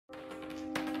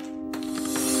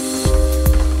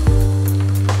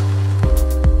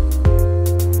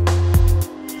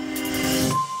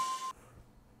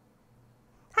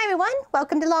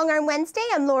welcome to Long Arm Wednesday.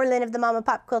 I'm Laura Lynn of the Mama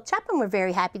Pop Quilt Shop, and we're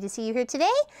very happy to see you here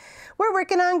today. We're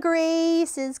working on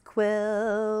Grace's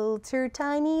quilt, her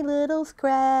tiny little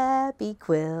scrappy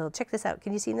quilt. Check this out.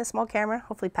 Can you see in the small camera?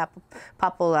 Hopefully Pop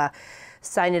will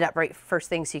sign it up right first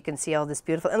thing so you can see all this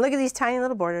beautiful. And look at these tiny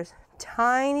little borders.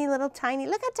 Tiny, little tiny.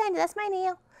 Look how tiny. That's my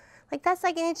nail. Like that's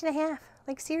like 1.5 inches.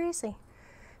 Like seriously.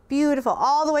 Beautiful,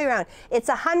 all the way around. It's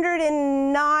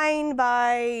 109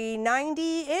 by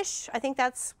 90-ish. I think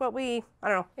that's what I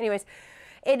don't know. Anyways,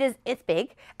 it's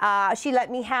big. She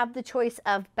let me have the choice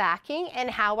of backing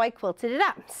and how I quilted it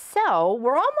up. So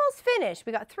we're almost finished.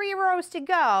 We got 3 rows to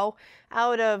go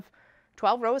out of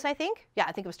 12 rows, I think. Yeah,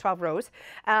 I think it was 12 rows.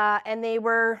 And they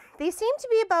seem to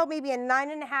be about maybe a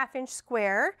 9.5-inch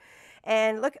square.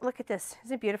 And look at this.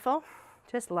 Isn't it beautiful?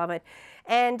 Just love it.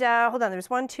 And hold on, there's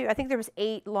 1, 2, I think there was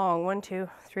 8 long. 1, 2,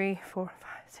 3, 4, 5,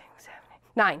 6,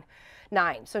 7, 8,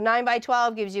 9. So 9 by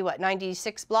 12 gives you what,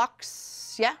 96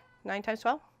 blocks? Yeah, 9 times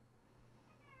 12?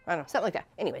 I don't know, something like that.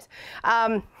 Anyways,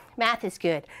 math is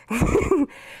good.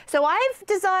 So I've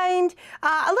designed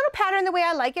a little pattern the way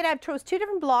I like it. I've chose 2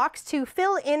 different blocks to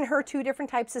fill in her 2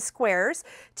 different types of squares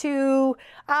to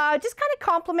just kind of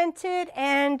complement it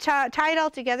and tie it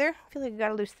all together. I feel like I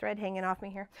got a loose thread hanging off me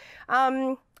here.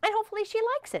 And hopefully she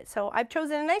likes it. So I've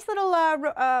chosen a nice little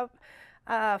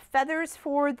feathers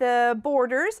for the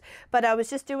borders, but I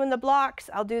was just doing the blocks.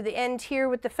 I'll do the end here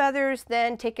with the feathers,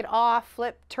 then take it off,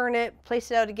 flip, turn it, place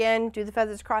it out again, do the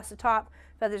feathers across the top,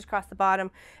 feathers across the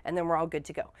bottom, and then we're all good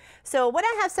to go. So what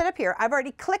I have set up here, I've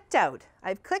already clicked out.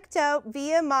 I've clicked out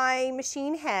via my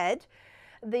machine head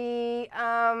the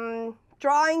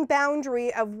drawing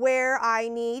boundary of where I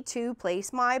need to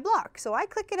place my block. So I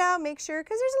click it out, make sure,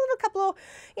 because there's a couple of,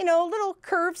 little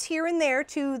curves here and there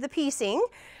to the piecing.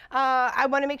 I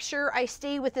want to make sure I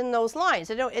stay within those lines.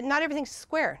 Not everything's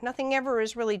square. Nothing ever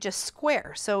is really just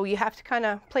square. So you have to kind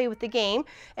of play with the game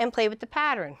and play with the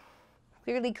pattern.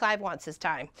 Clearly Clive wants his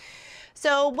time.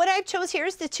 So what I chose here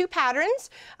is the 2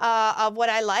 patterns of what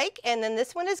I like. And then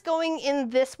this one is going in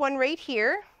this one right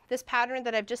here. This pattern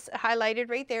that I've just highlighted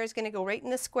right there is going to go right in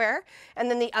the square,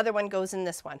 and then the other one goes in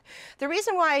this one. The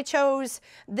reason why I chose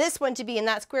this one to be in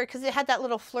that square, because it had that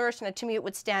little flourish, and to me it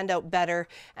would stand out better,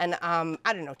 and I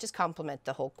don't know, just complement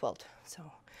the whole quilt. So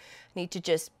I need to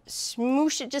just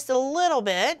smoosh it just a little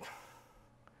bit.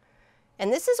 And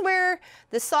this is where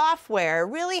the software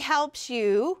really helps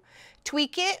you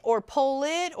tweak it or pull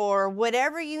it or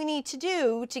whatever you need to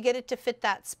do to get it to fit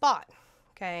that spot,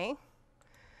 okay?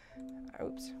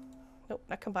 Oops, nope,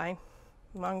 not combine.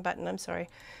 Wrong button, I'm sorry. I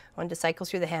wanted to cycle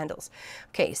through the handles.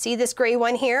 Okay, see this gray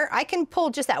one here? I can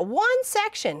pull just that one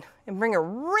section and bring it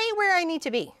right where I need to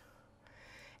be.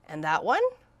 And that one,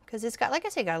 because it's got, like I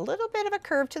say, got a little bit of a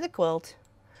curve to the quilt.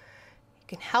 You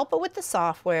can help it with the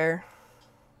software.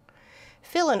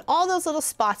 Fill in all those little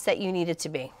spots that you need it to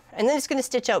be. And then it's going to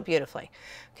stitch out beautifully.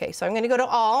 Okay, so I'm going to go to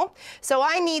all. So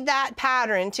I need that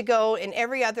pattern to go in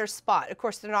every other spot. Of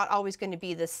course, they're not always going to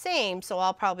be the same, so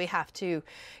I'll probably have to,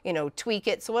 tweak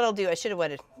it. So what I'll do, I should have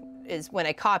what it is when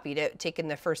I copied it, taken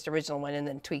the first original one and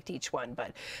then tweaked each one.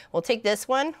 But we'll take this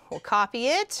one, we'll copy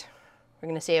it. We're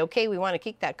going to say, okay, we want to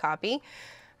keep that copy.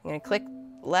 I'm going to click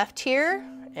left here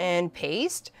and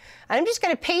paste. And I'm just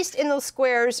going to paste in those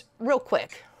squares real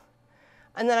quick.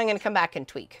 And then I'm going to come back and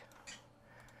tweak.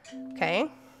 Okay,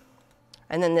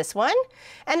 and then this one,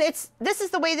 and this is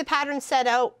the way the pattern's set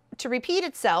out to repeat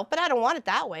itself, but I don't want it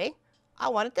that way. I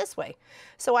want it this way.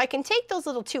 So I can take those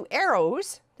little 2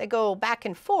 arrows that go back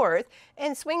and forth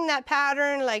and swing that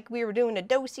pattern like we were doing a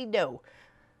do-si-do.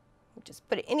 Just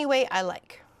put it any way I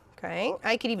like. Okay,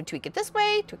 I could even tweak it this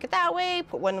way, tweak it that way,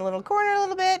 put one in a little corner a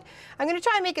little bit. I'm going to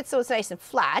try and make it so it's nice and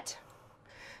flat,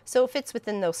 so it fits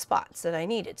within those spots that I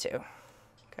need it to.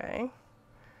 Okay.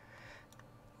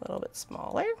 A little bit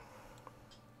smaller.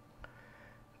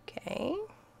 Okay.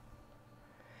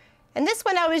 And this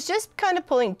one I was just kind of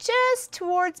pulling just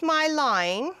towards my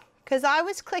line because I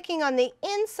was clicking on the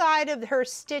inside of her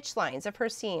stitch lines, of her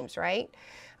seams, right?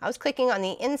 I was clicking on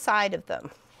the inside of them.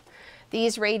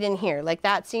 These right in here, like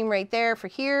that seam right there for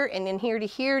here and in here to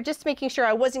here, just making sure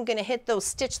I wasn't going to hit those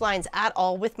stitch lines at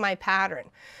all with my pattern.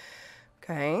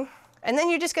 Okay. And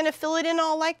then you're just going to fill it in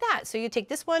all like that. So you take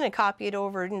this one and copy it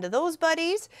over into those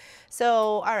buddies.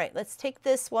 So, all right, let's take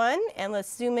this one and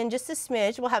let's zoom in just a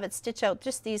smidge. We'll have it stitch out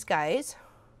just these guys.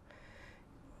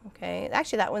 Okay,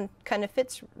 actually that one kind of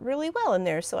fits really well in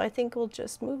there. So I think we'll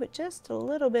just move it just a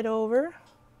little bit over.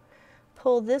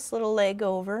 Pull this little leg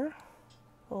over.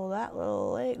 Pull that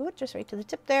little leg, ooh, just right to the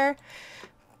tip there.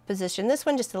 Position this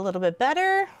one just a little bit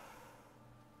better.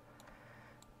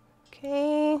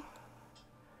 Okay.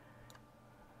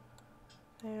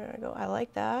 There we go, I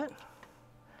like that.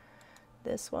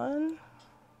 This one.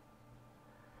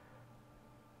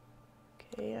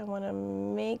 Okay, I want to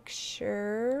make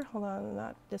sure, hold on,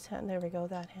 not this hand, there we go,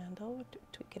 that handle.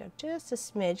 Tweak it up just a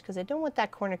smidge because I don't want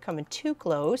that corner coming too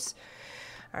close.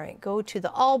 All right, go to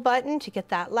the all button to get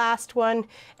that last one,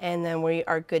 and then we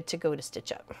are good to go to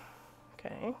stitch up.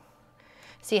 Okay,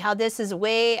 see how this is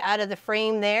way out of the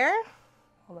frame there?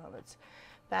 Hold on, let's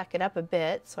back it up a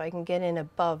bit so I can get in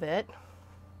above it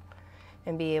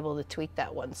and be able to tweak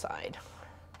that one side.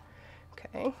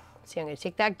 Okay. See, I'm going to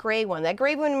take that gray one. That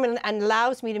gray one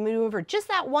allows me to move over just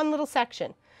that one little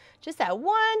section. Just that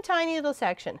one tiny little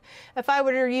section. If I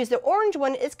were to use the orange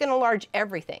one, it's going to enlarge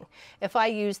everything. If I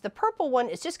use the purple one,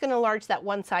 it's just going to enlarge that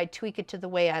one side, tweak it to the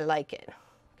way I like it.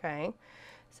 Okay,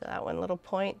 so that one little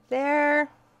point there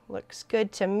looks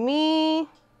good to me.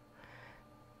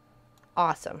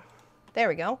 Awesome. There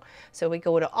we go. So we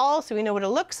go to all, so we know what it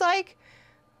looks like,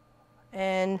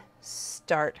 and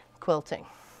start quilting.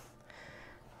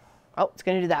 Oh, it's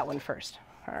going to do that one first.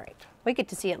 All right. We get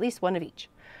to see at least one of each.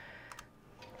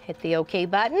 Hit the OK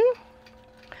button.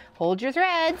 Hold your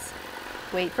threads.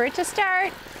 Wait for it to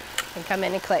start. And come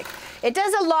in and click. It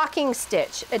does a locking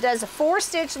stitch. It does a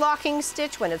 4-stitch locking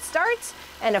stitch when it starts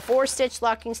and a 4-stitch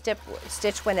locking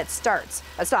stitch when it stops.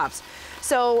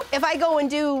 So if I go and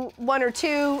do 1 or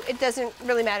 2, it doesn't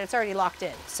really matter. It's already locked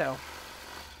in. So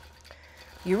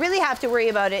you really have to worry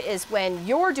about it is when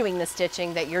you're doing the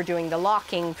stitching that you're doing the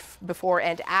locking before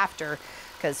and after,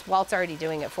 because Walt's already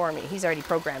doing it for me. He's already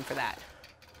programmed for that.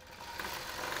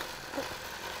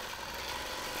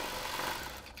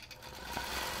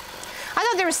 I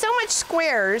thought there were so much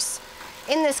squares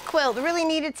in this quilt. It really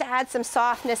needed to add some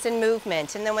softness and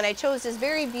movement. And then when I chose this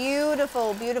very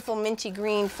beautiful, beautiful minty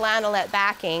green flannelette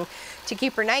backing to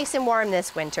keep her nice and warm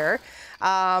this winter,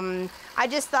 I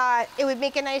just thought it would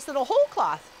make a nice little whole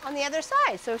cloth on the other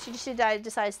side. So if she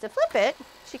decides to flip it,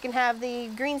 she can have the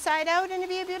green side out and it'd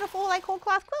be a beautiful like whole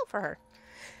cloth quilt for her.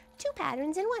 2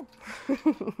 patterns in one.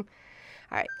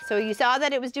 All right, so you saw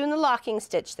that it was doing the locking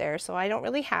stitch there, so I don't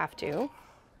really have to.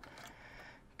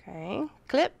 Okay,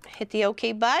 clip, hit the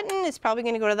OK button. It's probably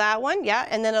going to go to that one, yeah,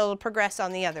 and then it'll progress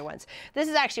on the other ones. This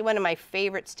is actually one of my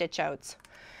favorite stitch outs.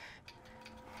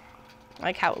 I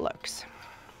like how it looks.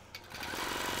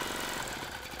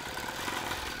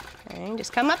 Okay,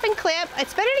 just come up and clip.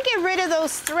 It's better to get rid of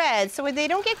those threads so they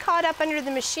don't get caught up under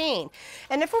the machine.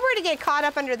 And if we were to get caught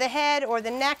up under the head or the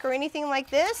neck or anything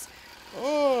like this,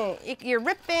 you're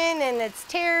ripping and it's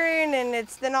tearing and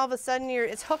then all of a sudden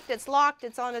it's hooked, it's locked,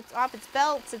 it's off its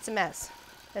belts. It's a mess.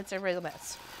 It's a real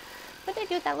mess. What did I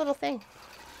do with that little thing?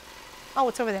 Oh,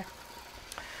 it's over there.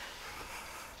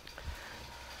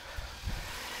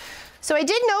 So I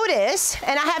did notice,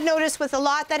 and I have noticed with a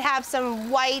lot that have some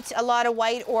white, a lot of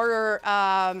white or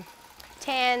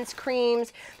tans,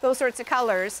 creams, those sorts of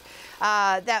colors,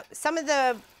 that some of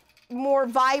the more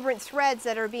vibrant threads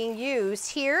that are being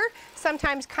used here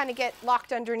sometimes kind of get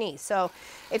locked underneath. So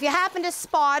if you happen to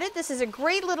spot it, this is a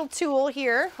great little tool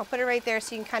here. I'll put it right there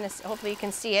so you can kind of, hopefully you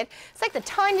can see it. It's like the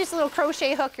tiniest little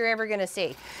crochet hook you're ever going to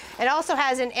see. It also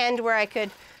has an end where I could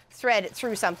thread it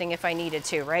through something if I needed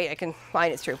to, right? I can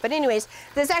line it through. But anyways,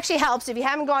 this actually helps if you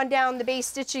haven't gone down the base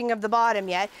stitching of the bottom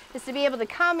yet, is to be able to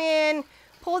come in,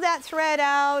 pull that thread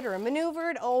out or maneuver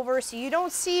it over so you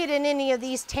don't see it in any of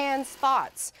these tan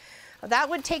spots.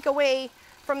 That would take away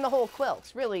from the whole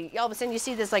quilt. Really, all of a sudden you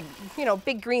see this like, you know,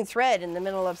 big green thread in the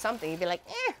middle of something. You'd be like,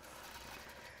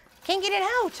 can't get it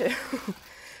out.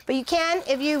 But you can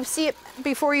if you see it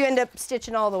before you end up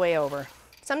stitching all the way over.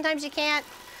 Sometimes you can't.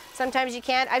 Sometimes you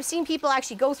can't. I've seen people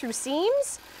actually go through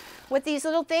seams with these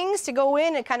little things to go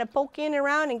in and kind of poke in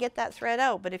around and get that thread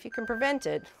out. But if you can prevent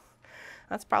it,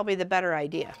 that's probably the better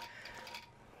idea.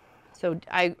 So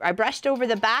I brushed over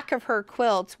the back of her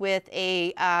quilt with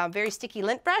a very sticky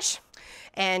lint brush,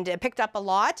 and it picked up a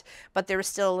lot, but there was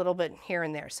still a little bit here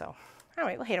and there. So, all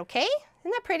right, we'll hit OK.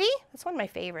 Isn't that pretty? That's one of my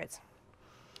favorites.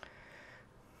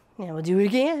 Now we'll do it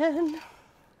again.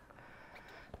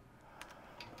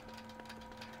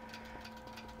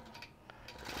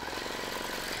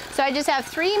 So I just have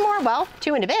 3 more, well,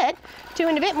 2 and a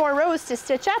bit more rows to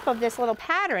stitch up of this little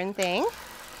pattern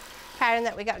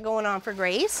that we got going on for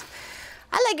Grace.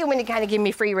 I like it when it kind of gives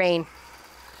me free rein.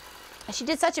 She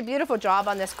did such a beautiful job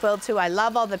on this quilt too. I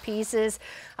love all the pieces.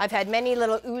 I've had many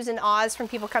little oohs and ahs from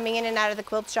people coming in and out of the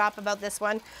quilt shop about this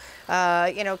one,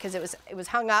 you know, because it was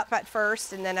hung up at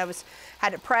first, and then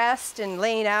had it pressed and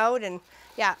laying out, and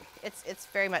yeah, it's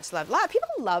very much loved. A lot of people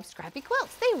love scrappy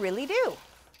quilts. They really do.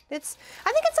 I think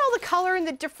it's all the color and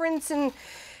the difference, and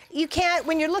you can't,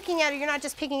 when you're looking at it, you're not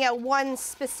just picking out one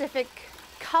specific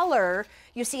color.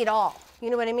 you see it all. You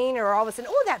know what I mean? Or all of a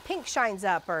sudden, oh, that pink shines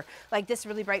up, or like this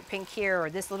really bright pink here, or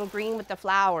this little green with the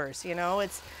flowers, you know,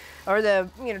 it's, or the,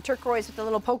 you know, turquoise with the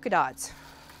little polka dots.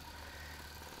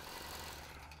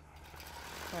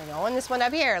 There we go. And this one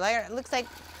up here, like, it looks like,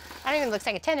 I don't even, looks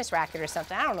like a tennis racket or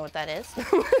something. I don't know what that is.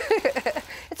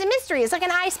 It's a mystery. It's like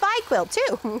an I Spy quilt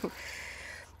too.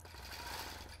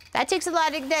 That takes a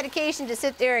lot of dedication to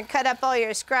sit there and cut up all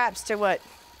your scraps to what,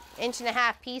 1.5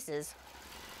 inch pieces.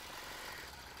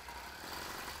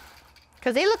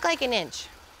 Because they look like an inch.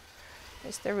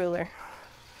 There's the ruler.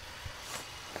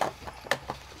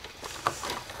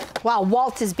 While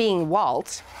Walt is being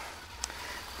Walt.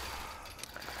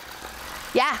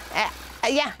 Yeah,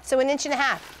 yeah, so 1.5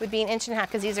 inches would be 1.5 inches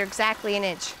because these are exactly an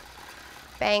inch.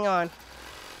 Bang on.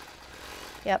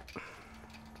 Yep.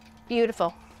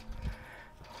 Beautiful.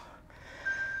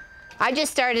 I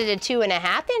just started a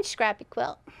 2.5 inch scrappy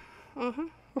quilt.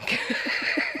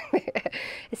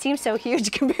 It seems so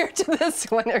huge compared to this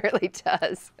one, it really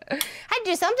does. I had to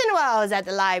do something while I was at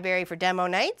the library for demo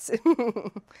nights.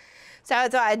 So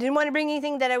I didn't want to bring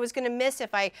anything that I was going to miss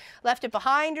if I left it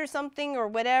behind or something or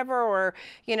whatever, or,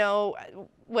 you know,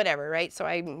 whatever, right? So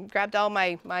I grabbed all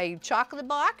my chocolate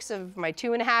box of my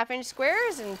 2.5 inch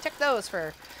squares and took those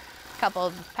for a couple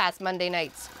of past Monday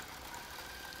nights.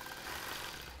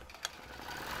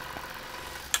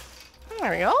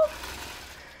 There we go.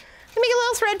 Make a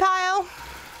little thread pile.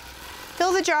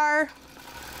 Fill the jar.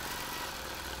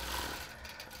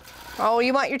 Oh,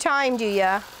 you want your time, do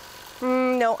ya?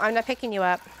 No, I'm not picking you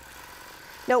up.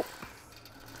 Nope.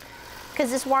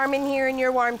 Because it's warm in here and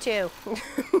you're warm too.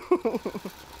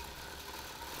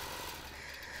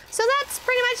 So that's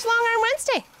pretty much Long Arm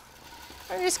Wednesday.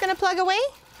 I'm just going to plug away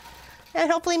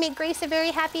and hopefully make Grace a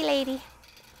very happy lady.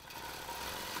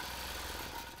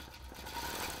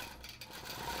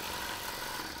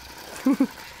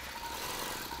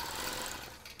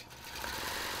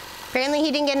 Apparently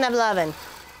he didn't get enough loving.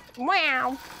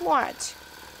 Wow, what?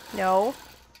 No.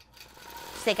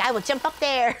 She's like, I will jump up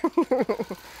there.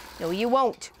 No, you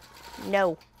won't.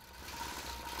 No.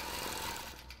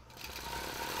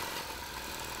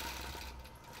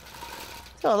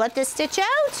 So I'll let this stitch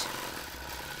out.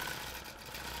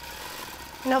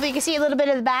 And hopefully you can see a little bit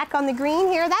of the back on the green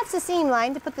here. That's the seam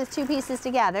line to put the two pieces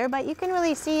together, but you can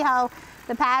really see how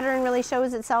the pattern really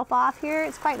shows itself off here.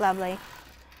 It's quite lovely.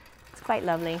 It's quite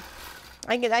lovely.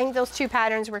 I think those two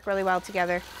patterns work really well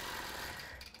together.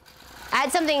 I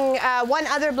had something, one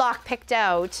other block picked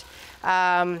out,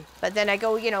 but then I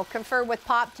go, you know, confer with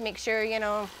Pop to make sure, you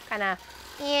know, kind of,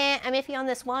 yeah, I'm iffy on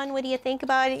this one. What do you think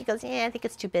about it? He goes, yeah, I think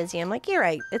it's too busy. I'm like, you're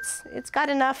right. It's got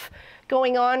enough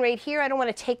going on right here. I don't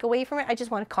want to take away from it. I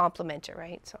just want to complement it,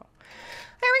 right? So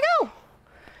there we go.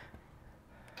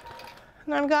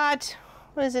 And I've got,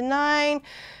 what is it, 9,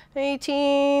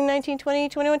 18, 19, 20,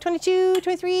 21, 22,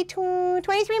 23,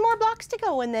 23 more blocks to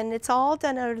go, and then it's all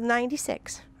done out of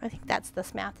 96. I think that's,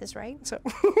 this math is right. So,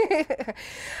 all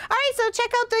right. So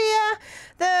check out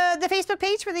the Facebook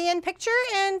page for the end picture,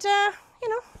 and you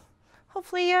know,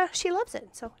 hopefully she loves it.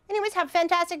 So, anyways, have a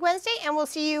fantastic Wednesday, and we'll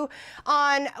see you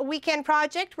on Weekend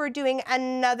Project. We're doing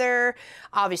another,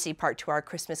 obviously, part to our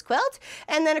Christmas quilt,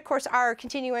 and then of course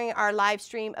continuing our live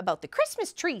stream about the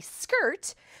Christmas tree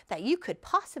skirt that you could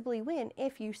possibly win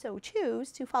if you so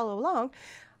choose to follow along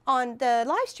on the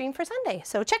live stream for Sunday.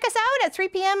 So check us out at 3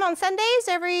 p.m. on Sundays,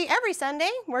 every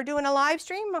Sunday. We're doing a live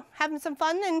stream, having some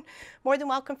fun, and more than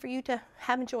welcome for you to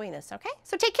have and join us, okay?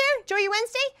 So take care, enjoy your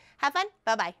Wednesday, have fun,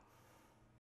 bye-bye.